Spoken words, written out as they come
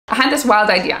had this wild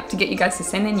idea to get you guys to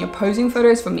send in your posing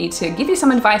photos for me to give you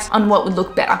some advice on what would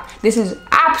look better. This is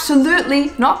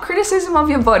absolutely not criticism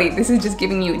of your body. This is just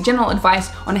giving you general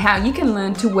advice on how you can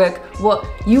learn to work what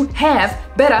you have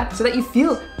better so that you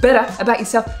feel better about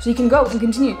yourself so you can go and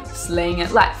continue slaying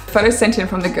at life. Photos sent in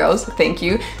from the girls, thank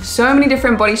you. So many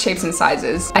different body shapes and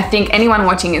sizes. I think anyone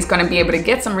watching is going to be able to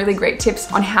get some really great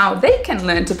tips on how they can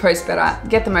learn to pose better,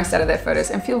 get the most out of their photos,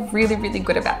 and feel really, really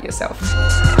good about yourself.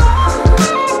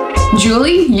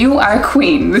 Julie, you are a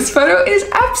queen. This photo is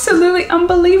absolutely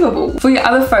unbelievable. For your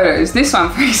other photos, this one,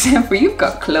 for example, you've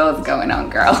got clothes going on,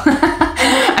 girl.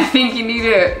 I think you need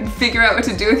to figure out what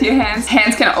to do with your hands.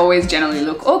 Hands can always generally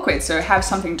look awkward, so have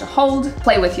something to hold,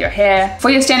 play with your hair. For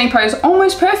your standing pose,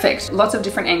 almost perfect. Lots of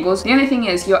different angles. The only thing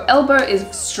is your elbow is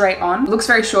straight on. Looks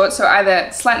very short, so either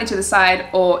slightly to the side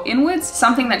or inwards.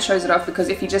 Something that shows it off, because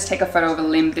if you just take a photo of a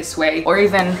limb this way, or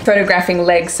even photographing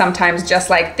legs sometimes just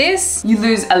like this, you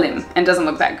lose a limb and doesn't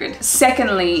look that good.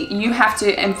 Secondly, you have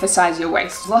to emphasize your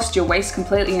waist. You've lost your waist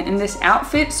completely in this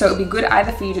outfit, so it would be good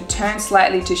either for you to turn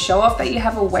slightly to show off that you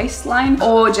have a waistline,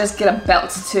 or just get a belt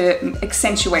to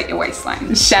accentuate your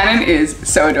waistline. Shannon is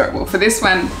so adorable. For this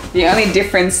one, the only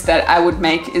difference that I would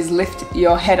make is lift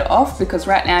your head off, because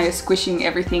right now you're squishing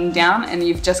everything down and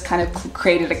you've just kind of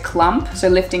created a clump. So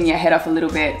lifting your head off a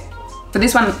little bit. For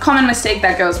this one, common mistake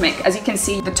that girls make. As you can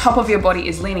see, the top of your body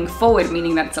is leaning forward,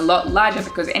 meaning that it's a lot larger,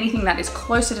 because anything that is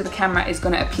closer to the camera is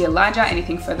going to appear larger.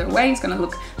 Anything further away is going to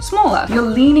look smaller. You're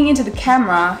leaning into the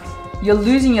camera, you're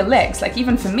losing your legs. Like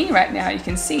even for me right now, you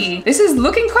can see this is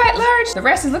looking quite large, the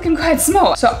rest is looking quite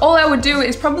small. So all I would do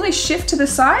is probably shift to the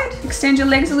side, extend your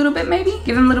legs a little bit maybe,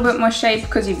 give them a little bit more shape,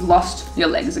 because you've lost your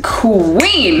legs.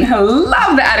 Queen! I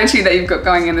love the attitude that you've got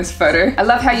going in this photo. I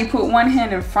love how you put one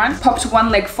hand in front, popped one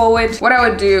leg forward. What I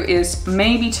would do is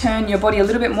maybe turn your body a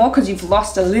little bit more, because you've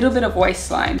lost a little bit of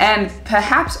waistline, and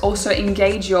perhaps also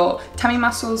engage your tummy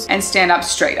muscles and stand up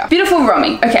straighter. Beautiful,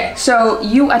 Romy. Okay, so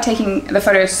you are taking the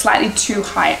photo slightly too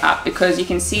high up, because you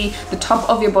can see the top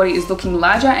of your body is looking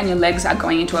larger and your legs are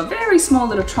going into a very small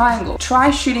little triangle.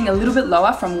 Try shooting a little bit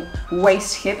lower from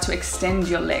waist hip to extend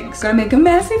your legs. It's gonna make a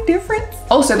massive difference.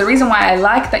 Also, the reason why I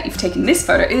like that you've taken this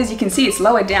photo is you can see it's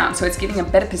lower down, so it's giving a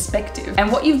better perspective.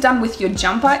 And what you've done with your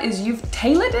jumper is you've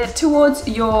tailored it towards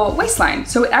your waistline.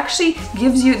 So it actually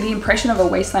gives you the impression of a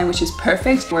waistline, which is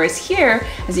perfect. Whereas here,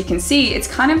 as you can see, it's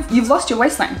kind of, you've lost your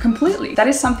waistline completely. That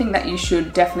is something that you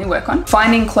should definitely work on.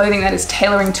 Finding clothing that is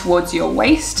tailoring towards your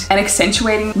waist and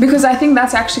accentuating, because I think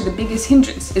that's actually the biggest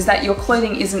hindrance, is that your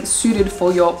clothing isn't suited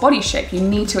for your body shape. You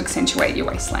need to accentuate your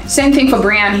waistline. Same thing for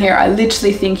Brianne here. I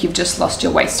literally think you've just lost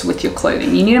your waist with your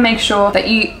clothing. You need to make sure that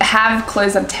you have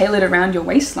clothes that are tailored around your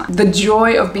waistline. The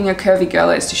joy of being a curvy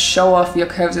girl is to show off your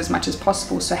curves as much as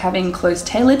possible. So having clothes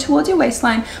tailored towards your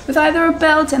waistline with either a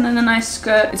belt and then a nice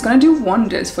skirt is going to do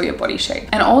wonders for your body shape.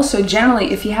 And also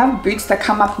generally, if you have boots that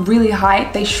come up really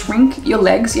high, they shrink your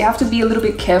legs. You have to be a little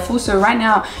bit careful. So right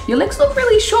now your legs look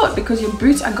really short because your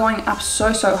boots are going up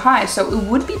so high. So it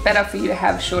would be better for you to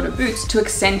have shorter boots to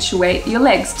accentuate your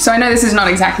legs. So I know this is not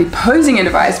exactly posing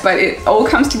advice, but it all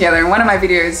comes together in one of my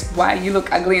videos, why you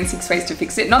look ugly and 6 ways to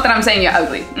fix it. Not that I'm saying you're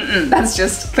ugly, that's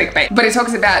just clickbait. But it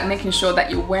talks about making sure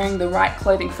that you're wearing the right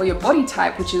clothing for your body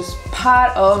type, which is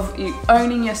part of you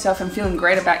owning yourself and feeling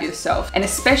great about yourself. And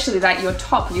especially that your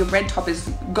top, your red top, is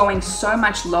going so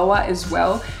much lower as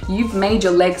well. You've made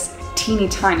your legs teeny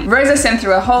tiny. Rosa sent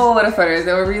through a whole lot of photos.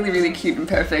 They were really cute and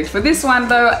perfect. For this one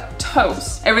though,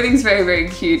 toes. Everything's very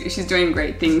cute. She's doing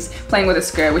great things, playing with a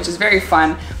skirt, which is very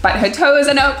fun, but her toes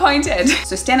are not pointed.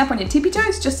 So stand up on your tippy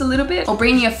toes just a little bit, or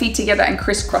bringing your feet together and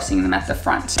crisscrossing them at the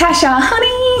front. Tasha,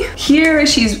 honey! Here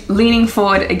she's leaning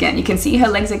forward again. You can see her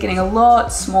legs are getting a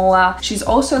lot smaller. She's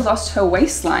also lost her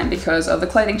waistline because of the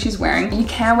clothing she's wearing. You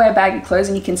can wear baggy clothes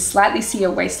and you can slightly see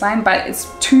your waistline, but it's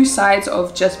two sides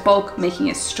of just bulk making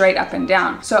it straight up and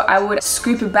down. So I would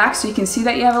scoop it back so you can see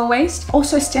that you have a waist.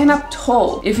 Also stand up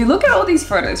tall. If you look at all these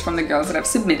photos from the girls that I've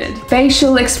submitted,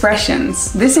 facial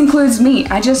expressions. This includes me.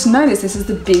 I just noticed this is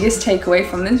the biggest takeaway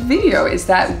from this video, is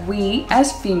that we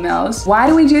as females, why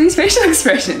do we do these facial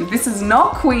expressions? This is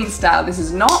not queen style. This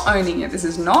is not owning it. This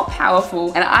is not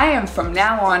powerful. And I am from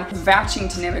now on vouching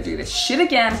to never do this shit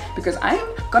again, because I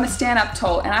am gonna stand up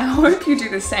tall, and I hope you do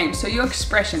the same. So your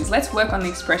expressions, let's work on the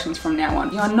expressions from now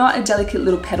on. You're not a delicate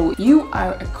little petal. You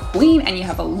are a queen and you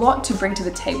have a lot to bring to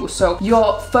the table. So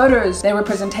your photos, they're a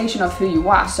representation of who you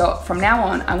are. So from now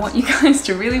on, I want you guys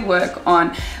to really work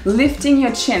on lifting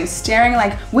your chin, staring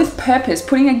like with purpose,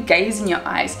 putting a gaze in your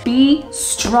eyes. Be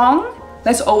strong.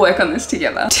 Let's all work on this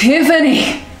together.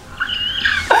 Tiffany.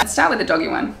 Let's start with the doggy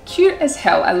one. Cute as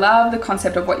hell. I love the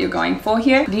concept of what you're going for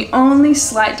here. The only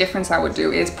slight difference I would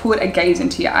do is put a gaze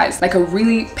into your eyes, like a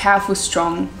really powerful,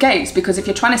 strong gaze. Because if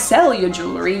you're trying to sell your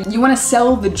jewelry, you want to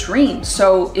sell the dream.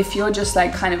 So if you're just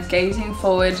like kind of gazing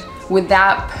forward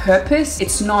without purpose,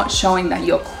 it's not showing that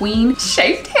you're queen.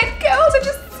 Shaved head girls are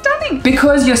just stunning.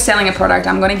 Because you're selling a product,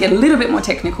 I'm going to get a little bit more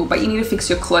technical, but you need to fix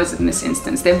your clothes in this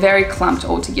instance. They're very clumped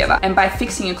all together. And by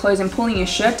fixing your clothes and pulling your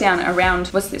shirt down around,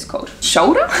 what's this called?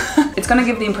 Shoulder? It's going to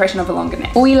give the impression of a longer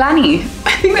neck. Oilani.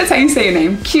 I think that's how you say your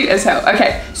name. Cute as hell.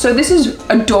 Okay, so this is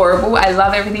adorable. I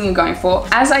love everything you're going for.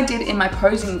 As I did in my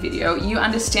posing video, you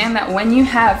understand that when you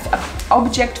have an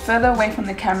object further away from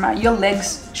the camera, your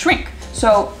legs shrink.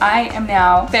 So I am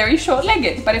now very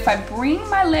short-legged, but if I bring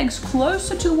my legs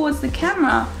closer towards the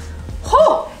camera,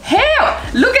 oh,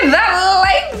 hell, look at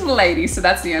that length, lady. So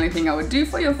that's the only thing I would do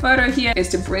for your photo here, is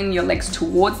to bring your legs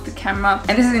towards the camera.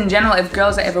 And this is in general, if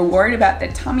girls are ever worried about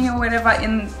their tummy or whatever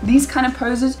in these kind of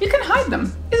poses, you can hide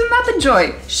them. Isn't that the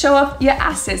joy? Show off your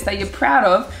assets that you're proud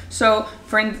of. So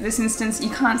for this instance, you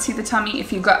can't see the tummy.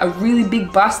 If you've got a really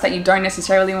big bust that you don't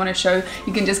necessarily want to show,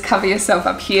 you can just cover yourself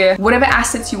up here. Whatever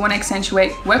assets you want to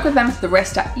accentuate, work with them. The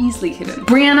rest are easily hidden.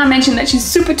 Brianna mentioned that she's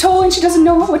super tall and she doesn't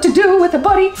know what to do with her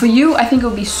body. For you, I think it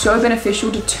would be so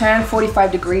beneficial to turn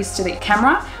 45 degrees to the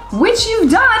camera, which you've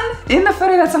done in the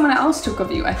photo that someone else took of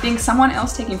you. I think someone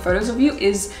else taking photos of you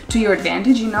is to your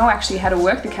advantage. You know actually how to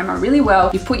work the camera really well.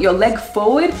 You've put your leg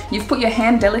forward, you've put your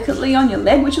hand delicately on your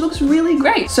leg, which looks really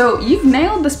great. So you've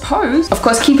nailed this pose. Of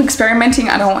course, keep experimenting.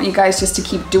 I don't want you guys just to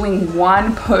keep doing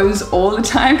one pose all the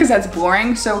time because that's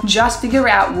boring. So just figure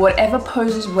out whatever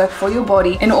poses work for your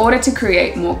body in order to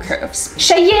create more curves.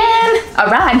 Cheyenne! All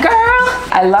right,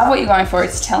 girl! I love what you're going for.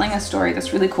 It's telling a story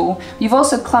that's really cool. You've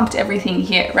also clumped everything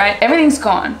here, right? Everything's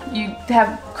gone. You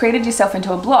have created yourself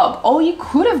into a blob. All you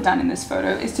could have done in this photo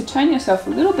is to turn yourself a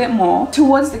little bit more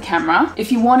towards the camera.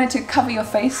 If you wanted to cover your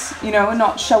face, you know, and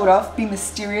not show it off, be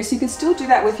mysterious, you could still do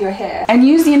that with your hair. And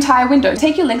use the entire window.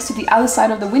 Take your legs to the other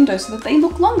side of the window so that they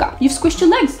look longer. You've squished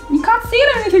your legs. You can't see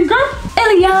it or anything, girl.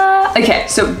 Elia! Okay,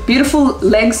 so beautiful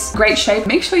legs, great shape.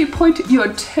 Make sure you point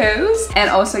your toes, and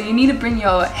also you need to bring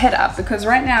your head up, because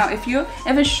right now, if you're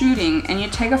ever shooting and you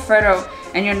take a photo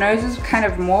and your nose is kind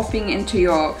of morphing into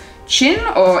your chin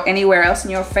or anywhere else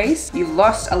in your face, you've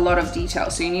lost a lot of detail.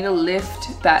 So you need to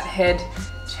lift that head,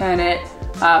 turn it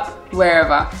up,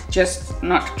 wherever. Just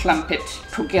not clump it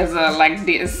together like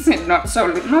this. Not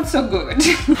so good.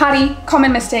 Honey,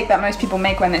 common mistake that most people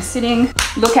make when they're sitting.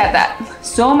 Look at that.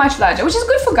 So much larger, which is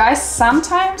good for guys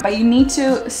sometimes, but you need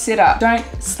to sit up. Don't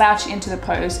slouch into the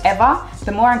pose ever.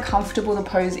 The more uncomfortable the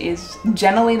pose is,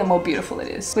 generally the more beautiful it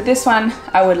is. With this one,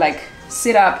 I would like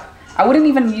sit up. I wouldn't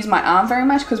even use my arm very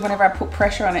much because whenever I put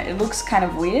pressure on it, it looks kind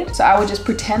of weird. So I would just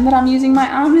pretend that I'm using my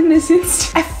arm in this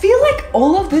instance. I feel like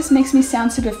all of this makes me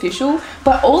sound superficial,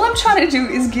 but all I'm trying to do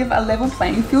is give a level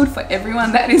playing field for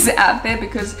everyone that is out there,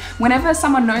 because whenever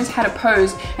someone knows how to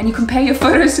pose and you compare your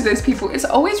photos to those people, it's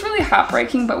always really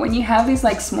heartbreaking. But when you have these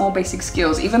like small basic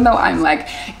skills, even though I'm like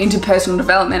into personal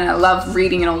development and I love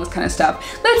reading and all this kind of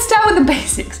stuff, let's start with the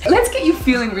basics. Let's get you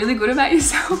feeling really good about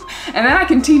yourself, and then I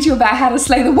can teach you about how to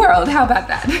slay the world. How about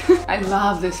that? I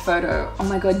love this photo. Oh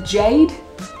my God, Jade.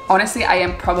 Honestly, I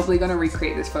am probably gonna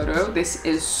recreate this photo. This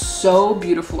is so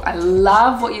beautiful. I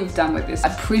love what you've done with this.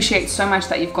 I appreciate so much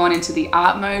that you've gone into the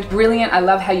art mode. Brilliant. I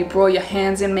love how you brought your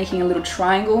hands in, making a little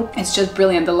triangle. It's just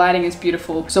brilliant. The lighting is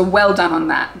beautiful. So well done on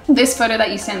that. This photo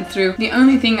that you sent through, the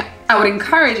only thing I would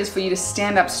encourage is for you to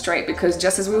stand up straight, because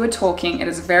just as we were talking, it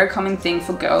is a very common thing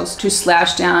for girls to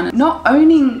slouch down, not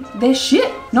owning their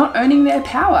shit, not owning their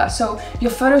power. So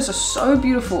your photos are so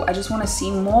beautiful. I just want to see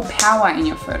more power in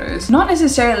your photos. Not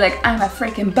necessarily like, I'm a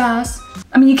freaking boss.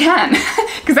 I mean, you can,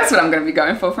 because that's what I'm going to be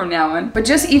going for from now on. But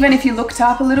just even if you looked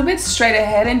up a little bit straight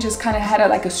ahead and just kind of had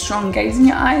like a strong gaze in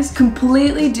your eyes,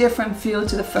 completely different feel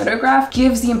to the photograph,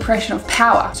 gives the impression of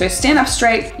power. So stand up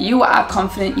straight, you are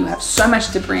confident, you have so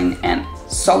much to bring, and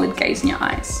solid gaze in your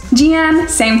eyes. Gian,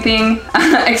 same thing.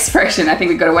 Expression, I think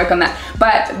we've got to work on that.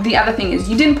 But the other thing is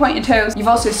you didn't point your toes. You've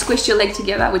also squished your leg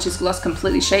together, which has lost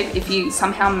completely shape. If you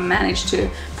somehow manage to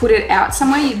put it out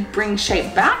somewhere, you bring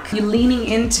shape back. You're leaning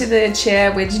into the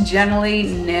chair, which generally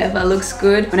never looks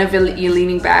good. Whenever you're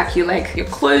leaning back, you're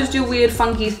closed, do weird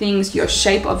funky things. Your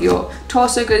shape of your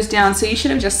torso goes down, so you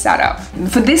should have just sat up.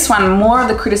 For this one, more of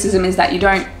the criticism is that you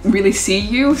don't really see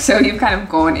you, so you've kind of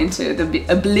gone into the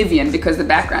oblivion because the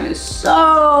background is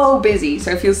so busy. So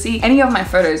if you'll see any of my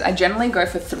photos, I generally go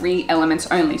for 3 elements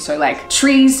only. So like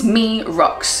trees, me,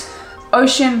 rocks.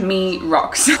 ocean, me,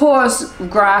 rocks. Horse,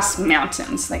 grass,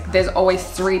 mountains. Like there's always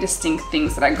 3 distinct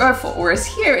things that I go for. Whereas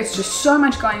here, it's just so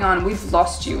much going on. We've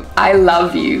lost you. I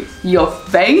love you. Your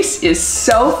face is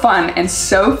so fun and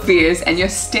so fierce, and your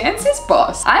stance is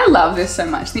boss. I love this so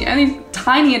much. The only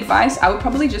tiny advice, I would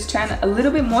probably just turn a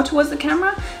little bit more towards the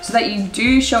camera so that you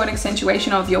do show an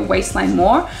accentuation of your waistline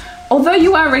more. Although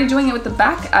you are already doing it with the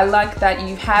back, I like that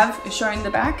you have shown the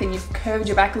back and you've curved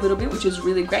your back a little bit, which is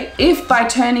really great. If by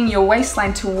turning your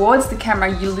waistline towards the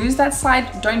camera, you lose that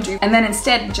slide, don't do. And then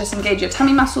instead, just engage your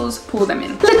tummy muscles, pull them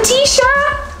in. Letitia!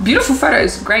 Beautiful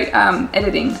photos, great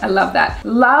editing, I love that.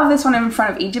 Love this one in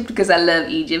front of Egypt because I love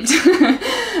Egypt.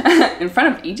 In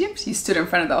front of Egypt? You stood in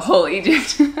front of the whole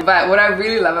Egypt. But what I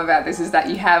really love about this is that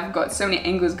you have got so many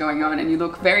angles going on and you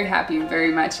look very happy and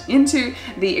very much into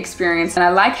the experience. And I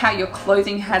like how your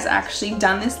clothing has actually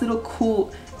done this little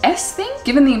cool S thing,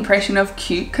 given the impression of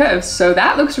cute curves. So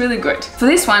that looks really good. For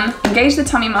this one, engage the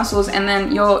tummy muscles and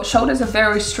then your shoulders are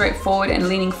very straightforward and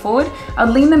leaning forward.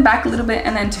 I'll lean them back a little bit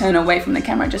and then turn away from the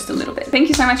camera just a little bit. Thank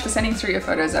you so much for sending through your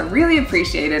photos. I really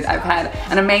appreciate it. I've had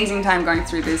an amazing time going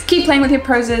through this. Keep playing with your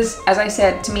poses. As I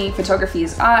said, to me, photography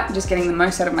is art. Just getting the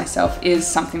most out of myself is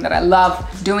something that I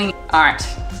love doing. Art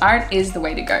is the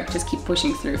way to go. Just keep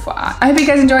pushing through for art. I hope you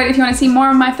guys enjoyed. If you want to see more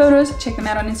of my photos, check them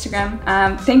out on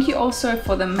Instagram. Thank you also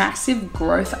for the massive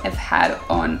growth I've had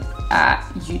on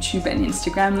YouTube and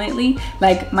Instagram lately.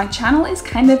 Like my channel is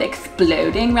kind of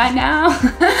exploding right now.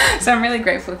 So I'm really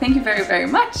grateful. Thank you very, very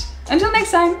much. Until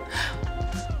next time.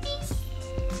 Peace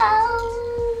out.